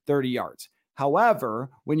get 30 yards. However,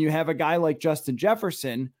 when you have a guy like Justin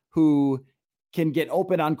Jefferson who can get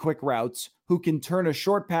open on quick routes, who can turn a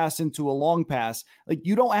short pass into a long pass, like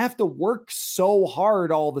you don't have to work so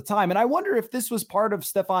hard all the time. And I wonder if this was part of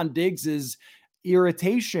Stephon Diggs's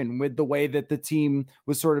irritation with the way that the team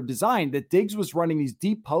was sort of designed, that Diggs was running these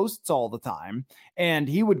deep posts all the time, and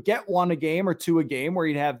he would get one a game or two a game where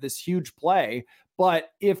he'd have this huge play.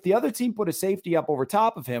 But if the other team put a safety up over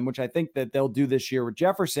top of him, which I think that they'll do this year with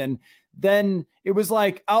Jefferson, then it was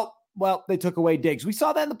like, oh, well, they took away Diggs. We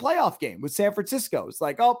saw that in the playoff game with San Francisco. It's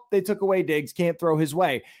like, oh, they took away Diggs, can't throw his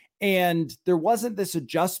way. And there wasn't this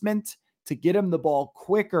adjustment to get him the ball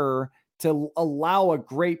quicker, to allow a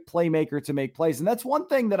great playmaker to make plays. And that's one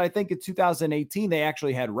thing that I think in 2018, they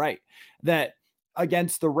actually had right, that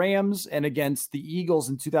against the Rams and against the Eagles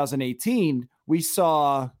in 2018, we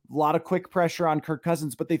saw a lot of quick pressure on Kirk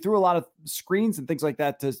Cousins, but they threw a lot of screens and things like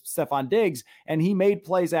that to Stephon Diggs, and he made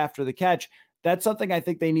plays after the catch. That's something I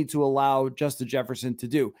think they need to allow Justin Jefferson to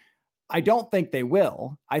do. I don't think they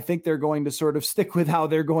will. I think they're going to sort of stick with how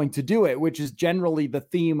they're going to do it, which is generally the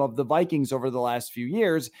theme of the Vikings over the last few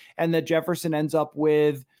years. And that Jefferson ends up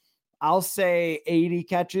with, I'll say 80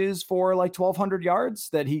 catches for like 1,200 yards,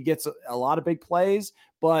 that he gets a lot of big plays,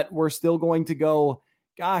 but we're still going to go,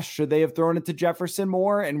 gosh, should they have thrown it to Jefferson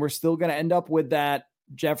more? And we're still going to end up with that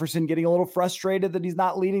Jefferson getting a little frustrated that he's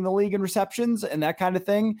not leading the league in receptions and that kind of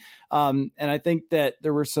thing. And I think that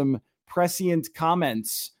there were some prescient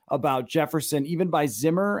comments about Jefferson, even by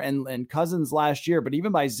Zimmer and Cousins last year, but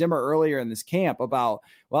even by Zimmer earlier in this camp about,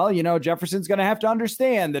 well, you know, Jefferson's going to have to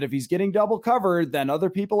understand that if he's getting double covered, then other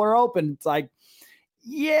people are open. It's like,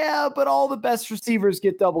 yeah, but all the best receivers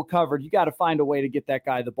get double covered. You got to find a way to get that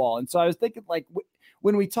guy the ball. And so I was thinking, like,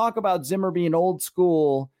 when we talk about Zimmer being old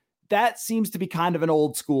school, that seems to be kind of an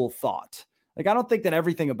old school thought. Like, I don't think that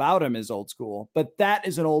everything about him is old school, but that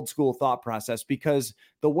is an old school thought process, because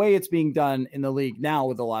the way it's being done in the league now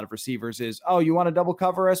with a lot of receivers is, oh, you want to double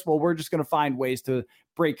cover us? Well, we're just going to find ways to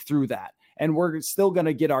break through that. And we're still going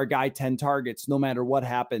to get our guy 10 targets no matter what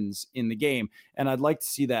happens in the game. And I'd like to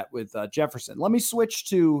see that with Jefferson. Let me switch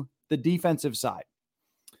to the defensive side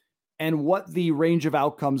and what the range of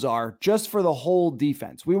outcomes are just for the whole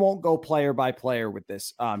defense. We won't go player by player with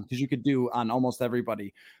this because you could do on almost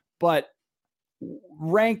everybody, but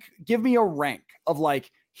give me a rank of like,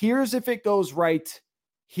 here's if it goes right,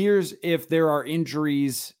 here's if there are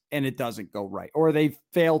injuries and it doesn't go right, or they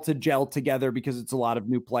fail to gel together because it's a lot of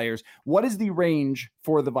new players. What is the range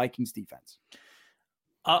for the Vikings defense?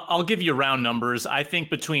 I'll give you round numbers. I think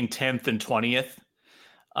between 10th and 20th.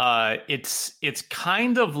 It's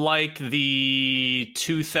kind of like the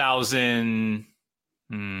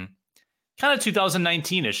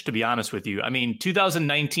 2019-ish, to be honest with you. I mean,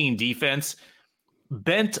 2019 defense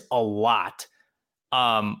bent a lot,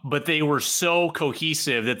 but they were so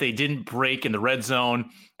cohesive that they didn't break in the red zone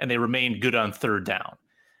and they remained good on third down.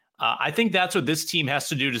 I think that's what this team has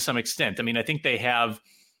to do to some extent. I mean, I think they have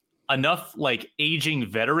enough like aging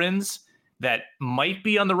veterans that might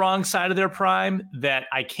be on the wrong side of their prime that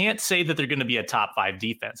I can't say that they're going to be a top 5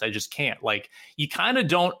 defense. I just can't. Like, you kind of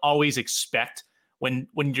don't always expect when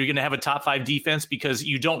you're going to have a top 5 defense, because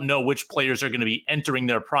you don't know which players are going to be entering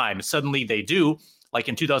their prime. Suddenly they do, like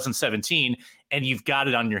in 2017, and you've got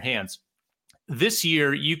it on your hands. This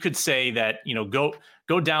year, you could say that, you know, go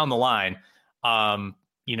down the line.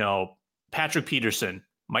 You know, Patrick Peterson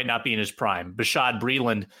might not be in his prime. Bashaud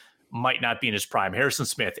Breeland might not be in his prime. Harrison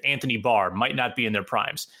Smith, Anthony Barr might not be in their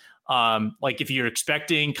primes. Like, if you're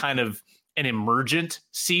expecting kind of an emergent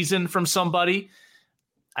season from somebody,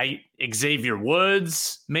 Xavier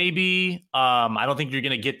Woods, maybe. I don't think you're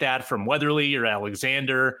going to get that from Weatherly or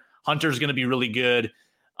Alexander. Hunter's going to be really good.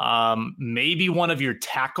 Maybe one of your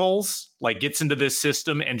tackles like gets into this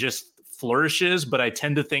system and just flourishes, but I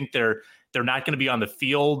tend to think they're not going to be on the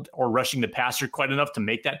field or rushing the passer quite enough to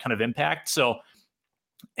make that kind of impact. So,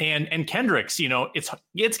 and Kendricks, you know,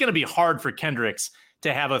 it's going to be hard for Kendricks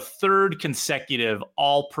to have a third consecutive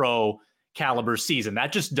All-Pro caliber season.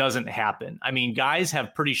 That just doesn't happen. I mean, guys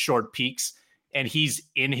have pretty short peaks, and he's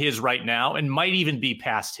in his right now and might even be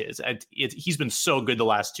past his. He's been so good the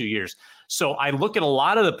last 2 years. So I look at a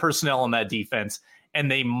lot of the personnel on that defense, and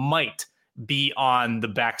they might be on the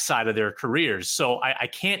backside of their careers. So I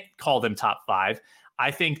can't call them top 5.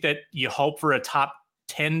 I think that you hope for a top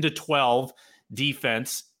 10 to 12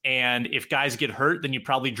 defense. And if guys get hurt, then you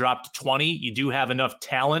probably drop to 20. You do have enough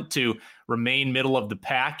talent to remain middle of the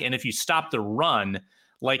pack. And if you stop the run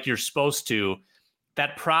like you're supposed to,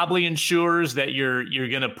 that probably ensures that you're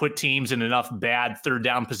going to put teams in enough bad third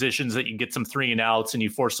down positions that you get some 3 and outs and you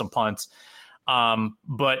force some punts.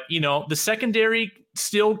 But, you know, the secondary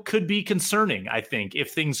still could be concerning, I think,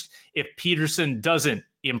 if Peterson doesn't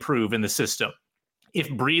improve in the system. If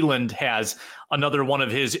Breeland has another one of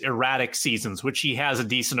his erratic seasons, which he has a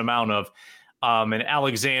decent amount of, and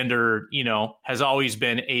Alexander, you know, has always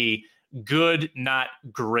been a good, not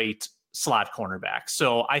great slot cornerback.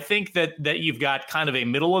 So I think that you've got kind of a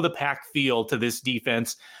middle of the pack feel to this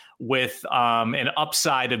defense with an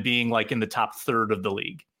upside of being like in the top third of the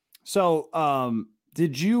league. So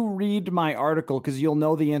did you read my article? Because you'll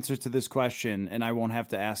know the answer to this question and I won't have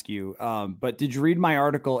to ask you. But did you read my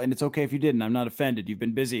article? And it's okay if you didn't. I'm not offended. You've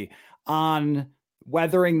been busy on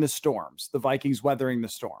weathering the storms, the Vikings weathering the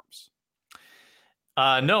storms.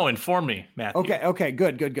 No, inform me, Matthew. Okay,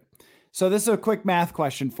 good. So this is a quick math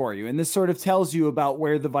question for you. And this sort of tells you about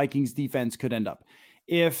where the Vikings defense could end up.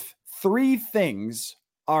 If three things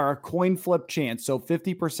are a coin flip chance, so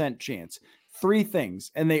 50% chance, three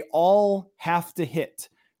things, and they all have to hit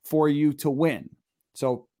for you to win.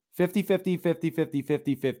 So 50-50, 50-50,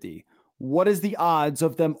 50-50. What is the odds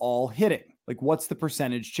of them all hitting? Like, what's the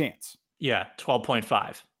percentage chance? Yeah,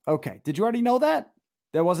 12.5. Okay. Did you already know that?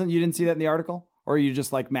 You didn't see that in the article? Or are you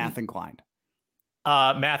just like math inclined?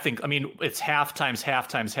 It's half times half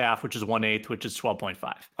times half, which is 1/8, which is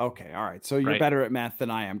 12.5. Okay. All right. So you're better at math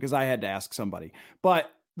than I am because I had to ask somebody.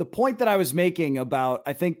 But the point that I was making about,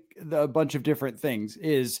 I think, a bunch of different things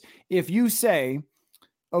is if you say,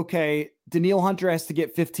 okay, Danielle Hunter has to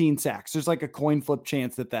get 15 sacks. There's like a coin flip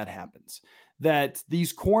chance that happens. That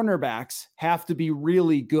these cornerbacks have to be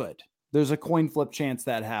really good. There's a coin flip chance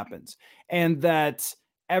that happens. And that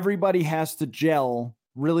everybody has to gel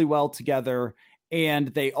really well together. And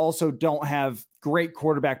they also don't have great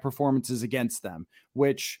quarterback performances against them,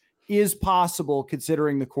 which is possible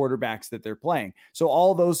considering the quarterbacks that they're playing. So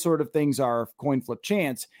all those sort of things are coin flip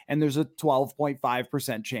chance. And there's a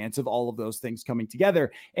 12.5% chance of all of those things coming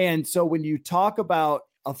together. And so when you talk about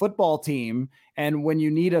a football team and when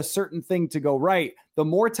you need a certain thing to go right, the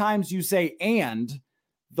more times you say, and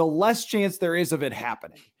the less chance there is of it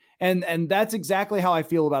happening. And that's exactly how I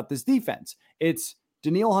feel about this defense. It's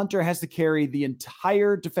Danielle Hunter has to carry the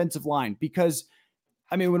entire defensive line because,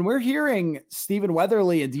 I mean, when we're hearing Stephen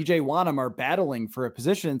Weatherly and DJ Wonnum are battling for a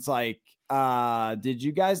position, it's like, did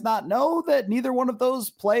you guys not know that neither one of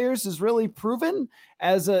those players is really proven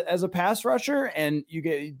as a pass rusher? And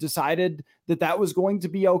you decided that was going to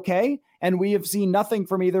be okay. And we have seen nothing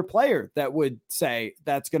from either player that would say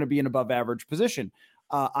that's going to be an above average position.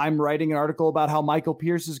 I'm writing an article about how Michael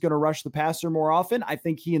Pierce is going to rush the passer more often. I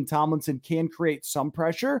think he and Tomlinson can create some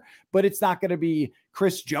pressure, but it's not going to be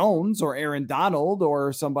Chris Jones or Aaron Donald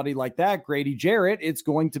or somebody like that, Grady Jarrett. It's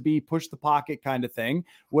going to be push the pocket kind of thing,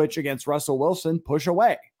 which against Russell Wilson, push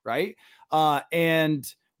away, right?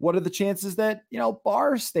 And what are the chances that,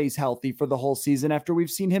 Barr stays healthy for the whole season after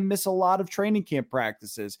we've seen him miss a lot of training camp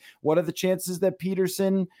practices? What are the chances that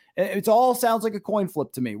Peterson, it all sounds like a coin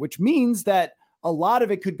flip to me, which means that a lot of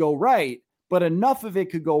it could go right, but enough of it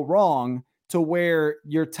could go wrong to where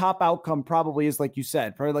your top outcome probably is, like you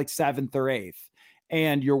said, probably like 7th or 8th.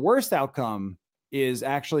 And your worst outcome is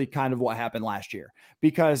actually kind of what happened last year.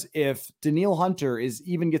 Because if Danielle Hunter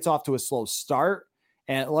gets off to a slow start,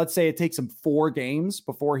 and let's say it takes him 4 games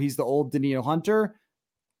before he's the old Danielle Hunter,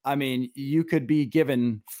 I mean, you could be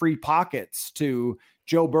given free pockets to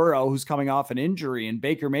Joe Burrow, who's coming off an injury, and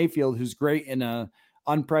Baker Mayfield, who's great in a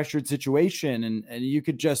unpressured situation, and you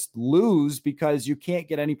could just lose because you can't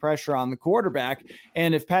get any pressure on the quarterback.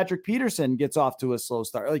 And if Patrick Peterson gets off to a slow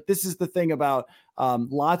start, like this is the thing about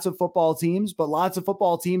lots of football teams, but lots of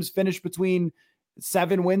football teams finish between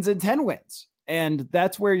 7 wins and 10 wins. And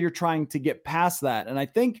that's where you're trying to get past that. And I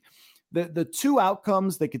think the two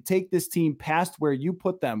outcomes that could take this team past where you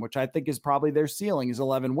put them, which I think is probably their ceiling is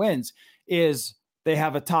 11 wins, is they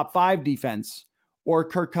have a top 5 defense, or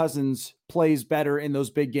Kirk Cousins plays better in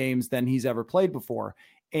those big games than he's ever played before.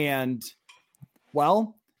 And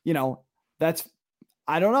well,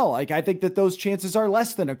 I don't know. Like, I think that those chances are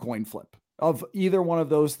less than a coin flip of either one of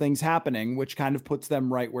those things happening, which kind of puts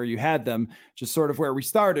them right where you had them, just sort of where we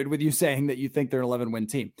started with you saying that you think they're an 11-win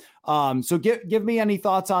team. So give me any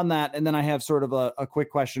thoughts on that. And then I have sort of a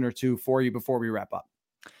quick question or two for you before we wrap up.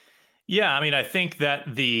 Yeah. I mean, I think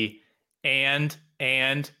that the and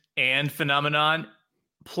phenomenon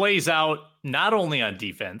plays out not only on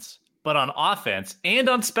defense, but on offense and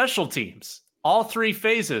on special teams. All 3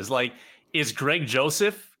 phases. Like, is Greg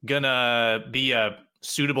Joseph gonna be a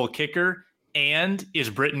suitable kicker? And is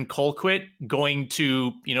Britton Colquitt going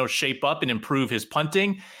to, shape up and improve his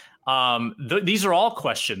punting? These are all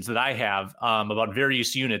questions that I have about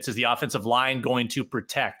various units. Is the offensive line going to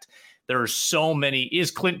protect? There are so many.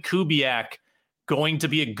 Is Clint Kubiak going to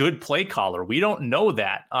be a good play caller? We don't know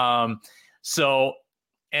that. I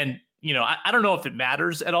don't know if it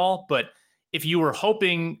matters at all, but if you were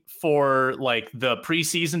hoping for like the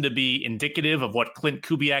preseason to be indicative of what Clint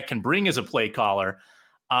Kubiak can bring as a play caller,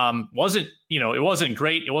 it wasn't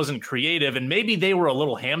great. It wasn't creative. And maybe they were a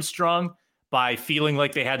little hamstrung by feeling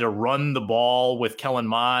like they had to run the ball with Kellen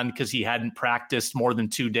Mond because he hadn't practiced more than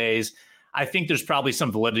 2 days. I think there's probably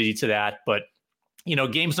some validity to that. But,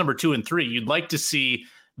 games number 2 and 3, you'd like to see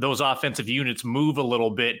those offensive units move a little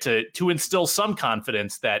bit to instill some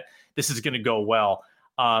confidence that this is going to go well.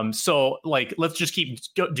 So let's just keep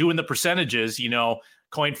doing the percentages,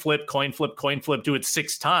 coin flip, do it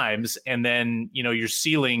 6 times. And then, your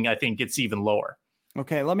ceiling, I think, gets even lower.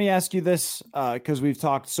 Okay, let me ask you this, because we've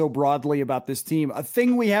talked so broadly about this team, a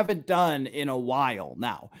thing we haven't done in a while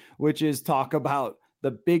now, which is talk about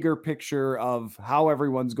the bigger picture of how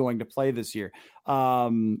everyone's going to play this year.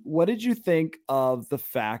 What did you think of the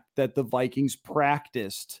fact that the Vikings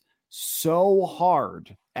practiced so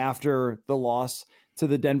hard after the loss to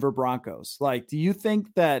the Denver Broncos? Do you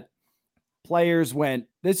think that players went,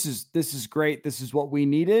 this is great, this is what we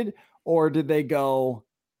needed? Or did they go,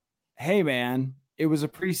 hey man, it was a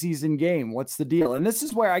preseason game, what's the deal? And this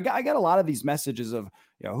is where I got a lot of these messages of,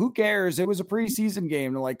 who cares? It was a preseason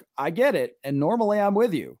game. They're like, I get it. And normally I'm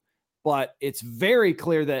with you, but it's very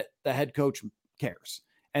clear that the head coach cares.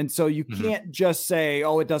 And so you can't just say,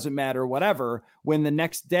 oh, it doesn't matter, whatever, when the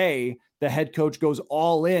next day the head coach goes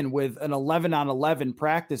all in with an 11-on-11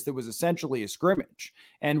 practice that was essentially a scrimmage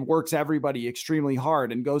and works everybody extremely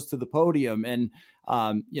hard and goes to the podium and,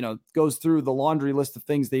 goes through the laundry list of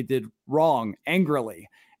things they did wrong angrily.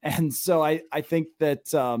 And so I think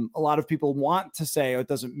that a lot of people want to say, oh, it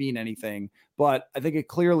doesn't mean anything, but I think it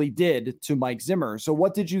clearly did to Mike Zimmer. So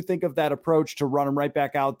what did you think of that approach to run him right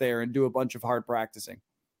back out there and do a bunch of hard practicing?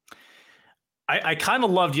 I kind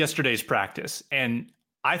of loved yesterday's practice, and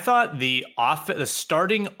I thought the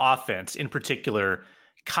starting offense in particular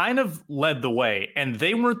kind of led the way, and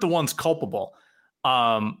they weren't the ones culpable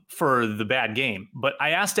for the bad game. But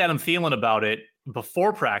I asked Adam Thielen about it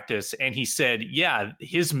before practice, and he said, yeah,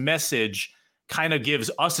 his message kind of gives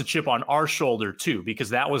us a chip on our shoulder too, because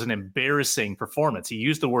that was an embarrassing performance. He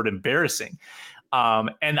used the word embarrassing.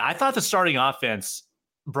 And I thought the starting offense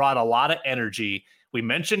brought a lot of energy. We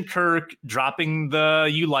mentioned Kirk dropping the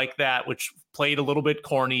 "you like that," which played a little bit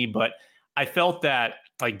corny, but I felt that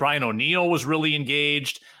Brian O'Neill was really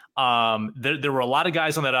engaged. There were a lot of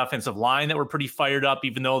guys on that offensive line that were pretty fired up,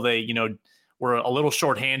 even though they, were a little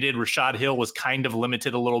shorthanded. Rashad Hill was kind of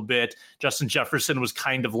limited a little bit. Justin Jefferson was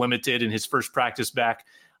kind of limited in his first practice back.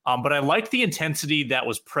 But I liked the intensity that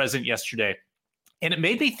was present yesterday. And it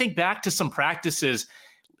made me think back to some practices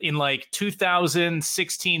in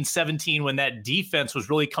 2016, 17, when that defense was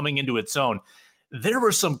really coming into its own. There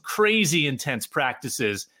were some crazy intense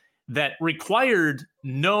practices that required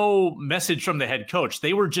no message from the head coach.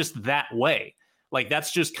 They were just that way.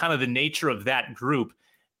 That's just kind of the nature of that group.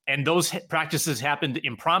 And those practices happened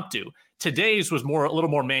impromptu. Today's was a little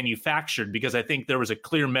more manufactured because I think there was a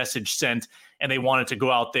clear message sent and they wanted to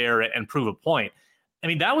go out there and prove a point. I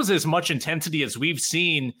mean, that was as much intensity as we've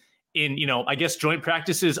seen in, I guess joint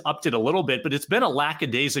practices upped it a little bit, but it's been a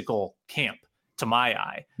lackadaisical camp to my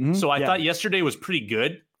eye. So I thought yesterday was pretty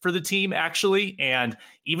good for the team, actually. And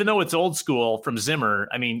even though it's old school from Zimmer,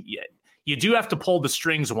 I mean, you do have to pull the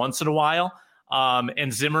strings once in a while.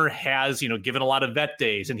 And Zimmer has, given a lot of vet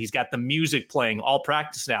days, and he's got the music playing all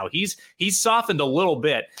practice now. He's softened a little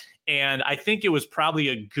bit. And I think it was probably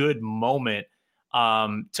a good moment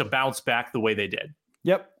to bounce back the way they did.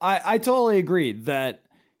 Yep. I totally agree that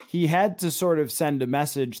he had to sort of send a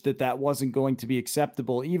message that wasn't going to be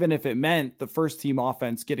acceptable, even if it meant the first team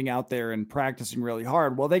offense getting out there and practicing really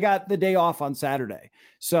hard. Well, they got the day off on Saturday.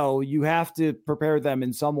 So you have to prepare them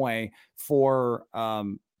in some way for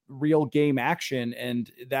real game action.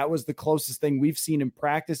 And that was the closest thing we've seen in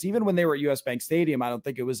practice. Even when they were at US Bank Stadium, I don't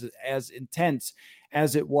think it was as intense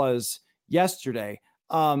as it was yesterday.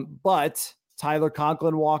 But Tyler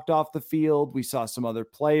Conklin walked off the field. We saw some other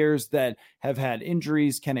players that have had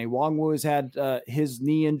injuries. Kene Nwangwu has had his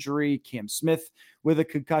knee injury. Cam Smith with a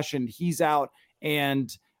concussion, he's out.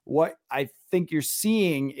 And what I think you're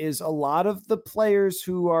seeing is a lot of the players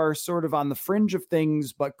who are sort of on the fringe of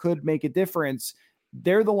things, but could make a difference.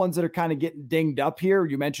 They're the ones that are kind of getting dinged up here.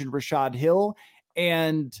 You mentioned Rashad Hill,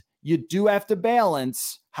 and you do have to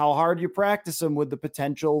balance how hard you practice them with the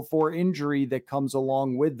potential for injury that comes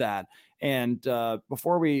along with that. And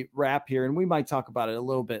before we wrap here, and we might talk about it a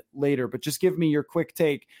little bit later, but just give me your quick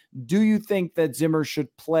take. Do you think that Zimmer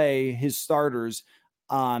should play his starters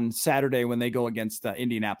on Saturday when they go against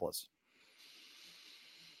Indianapolis?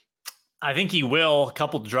 I think he will. A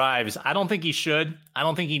couple drives. I don't think he should. I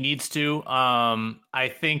don't think he needs to.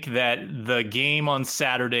 I think that the game on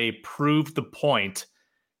Saturday proved the point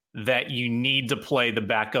that you need to play the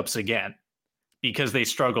backups again, because they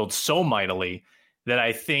struggled so mightily that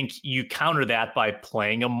I think you counter that by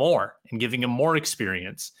playing him more and giving him more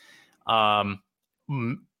experience.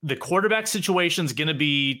 The quarterback situation is going to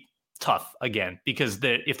be tough again, because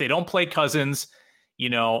if they don't play Cousins,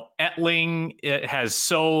 Etling has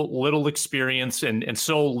so little experience and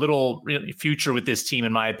so little future with this team,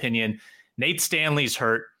 in my opinion. Nate Stanley's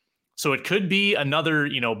hurt. So it could be another,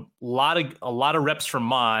 a lot of reps from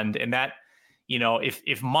Mond, and that,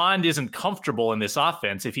 if Mond isn't comfortable in this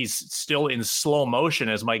offense, if he's still in slow motion,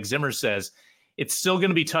 as Mike Zimmer says, it's still going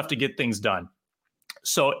to be tough to get things done.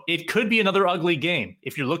 So it could be another ugly game.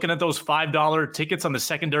 If you're looking at those $5 tickets on the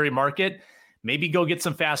secondary market, maybe go get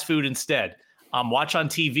some fast food instead. Watch on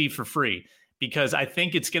TV for free, because I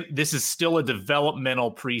think this is still a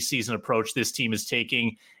developmental preseason approach this team is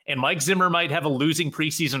taking. And Mike Zimmer might have a losing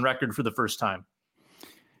preseason record for the first time.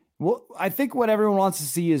 Well, I think what everyone wants to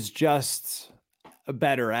see is just a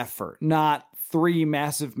better effort, not 3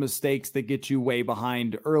 massive mistakes that get you way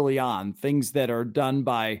behind early on, things that are done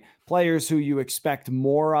by players who you expect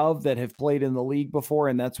more of that have played in the league before.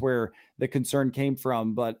 And that's where the concern came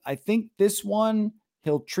from. But I think this one,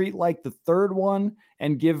 he'll treat like the third one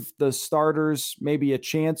and give the starters maybe a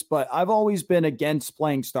chance. But I've always been against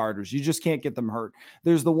playing starters. You just can't get them hurt.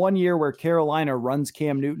 There's the one year where Carolina runs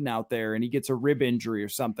Cam Newton out there and he gets a rib injury or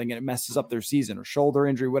something and it messes up their season, or shoulder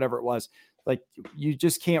injury, whatever it was. Like, you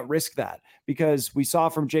just can't risk that, because we saw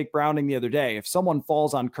from Jake Browning the other day, if someone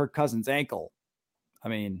falls on Kirk Cousins' ankle, I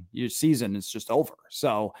mean, your season is just over.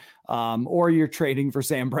 So, or you're trading for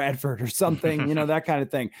Sam Bradford or something, that kind of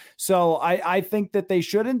thing. So I think that they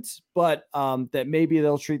shouldn't, but that maybe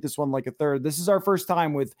they'll treat this one like a third. This is our first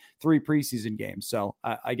time with 3 preseason games. So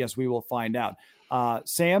I guess we will find out.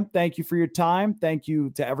 Sam, thank you for your time. Thank you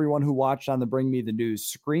to everyone who watched on the Bring Me the News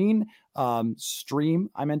stream, I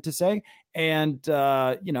meant to say. And,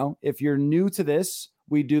 if you're new to this,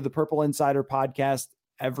 we do the Purple Insider podcast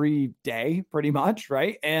every day, pretty much,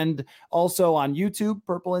 right? And also on YouTube,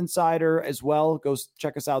 Purple Insider as well. Go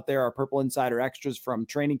check us out there. Our Purple Insider extras from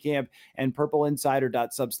training camp, and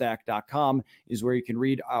purpleinsider.substack.com is where you can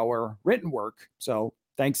read our written work. So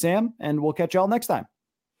thanks, Sam, and we'll catch you all next time.